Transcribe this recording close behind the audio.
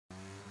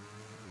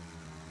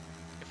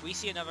If we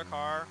see another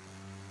car,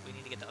 we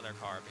need to get the other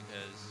car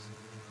because...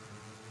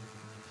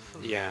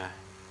 Yeah.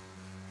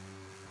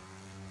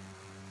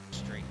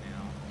 Straight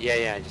now.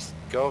 Yeah, just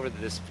go over to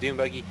this dune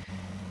buggy.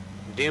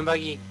 Dune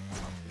buggy,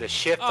 the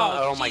shift on...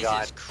 Oh my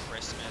god. Jesus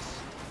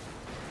Christmas.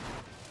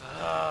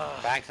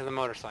 Ugh. Back to the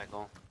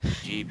motorcycle.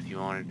 Jeep if you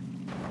wanted.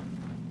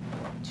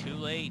 Too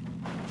late.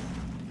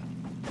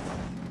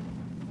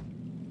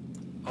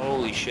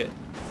 Holy shit.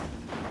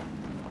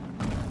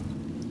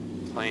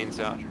 Planes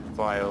out to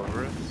fly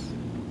over us.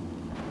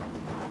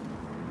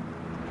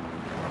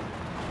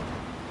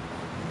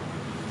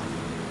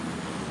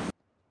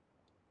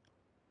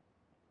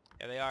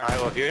 There they are. Alright,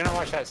 well if you're gonna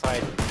watch that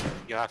side,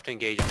 you'll have to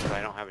engage because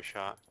I don't have a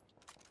shot.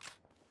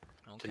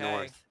 Okay. To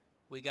north.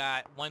 We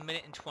got 1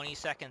 minute and 20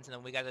 seconds, and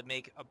then we got to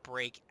make a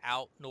break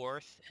out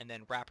north and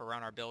then wrap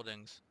around our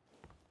buildings.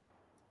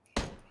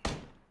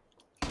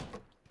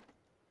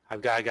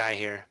 I've got a guy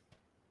here.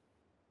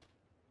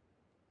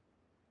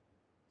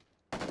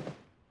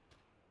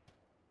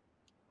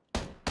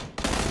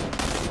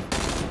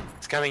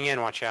 It's coming in,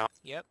 watch out.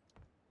 Yep.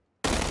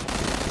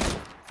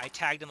 I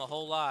tagged him a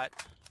whole lot.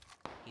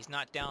 He's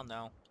not down,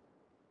 though.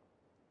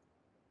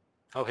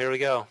 Oh, here we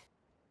go.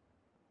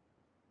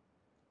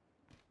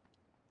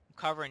 I'm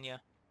covering you.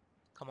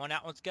 Come on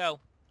out, let's go.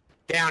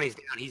 Down,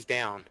 he's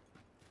down.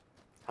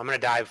 I'm gonna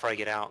die before I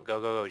get out.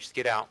 Go, just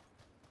get out.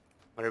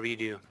 Whatever you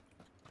do.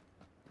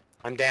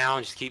 I'm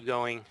down, just keep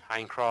going. I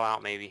can crawl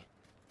out maybe.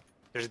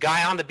 There's a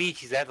guy on the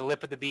beach, he's at the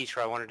lip of the beach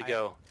where I wanted to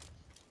go.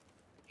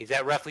 He's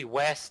at roughly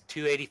west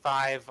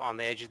 285 on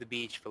the edge of the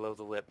beach below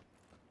the lip.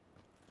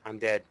 I'm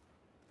dead.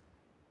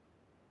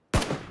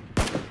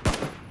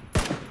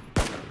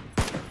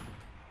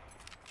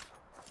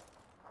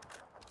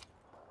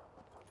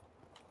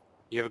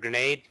 You have a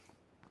grenade?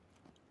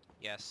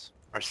 Yes.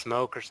 Or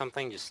smoke or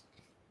something? Just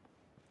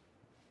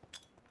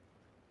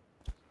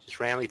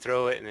randomly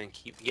throw it and then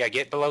keep... Yeah,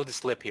 get below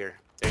this lip here.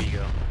 There you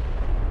go.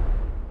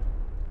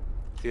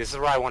 See, this is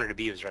where I wanted to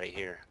be, was right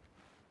here.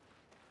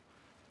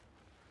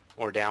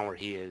 Or down where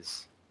he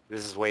is.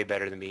 This is way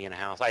better than being in a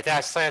house. I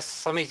saw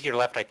somebody to your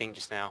left, I think,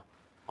 just now.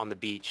 On the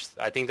beach.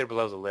 I think they're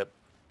below the lip.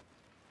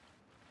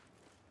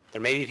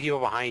 There may be people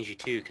behind you,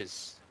 too,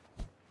 because...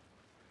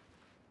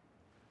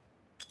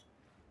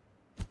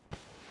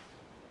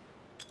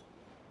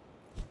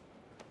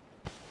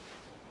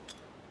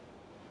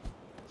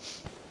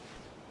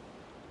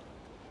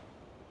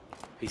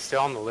 He's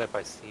still on the lip.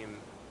 I see him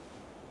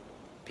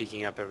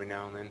peeking up every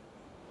now and then.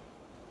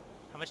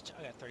 How much?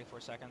 I got 34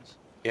 seconds.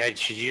 Yeah,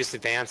 should you just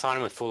advance on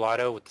him with full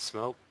auto with the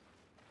smoke?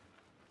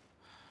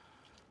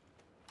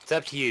 It's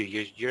up to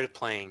you. You're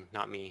playing,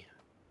 not me.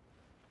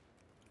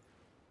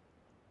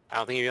 I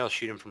don't think you'll be able to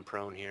shoot him from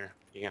prone here.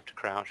 You have to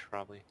crouch,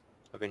 probably,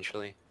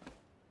 eventually.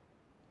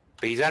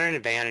 But he's at an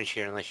advantage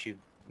here unless you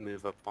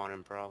move up on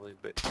him, probably.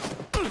 But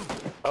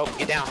oh,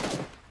 get down!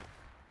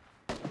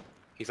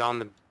 He's on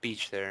the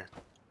beach there.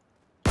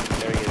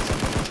 There he is.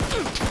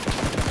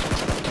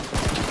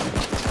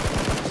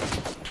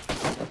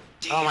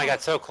 Damn. Oh my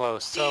god, so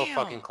close. So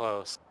fucking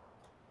close.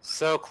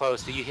 So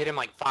close. You hit him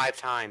like 5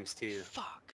 times, too. Fuck.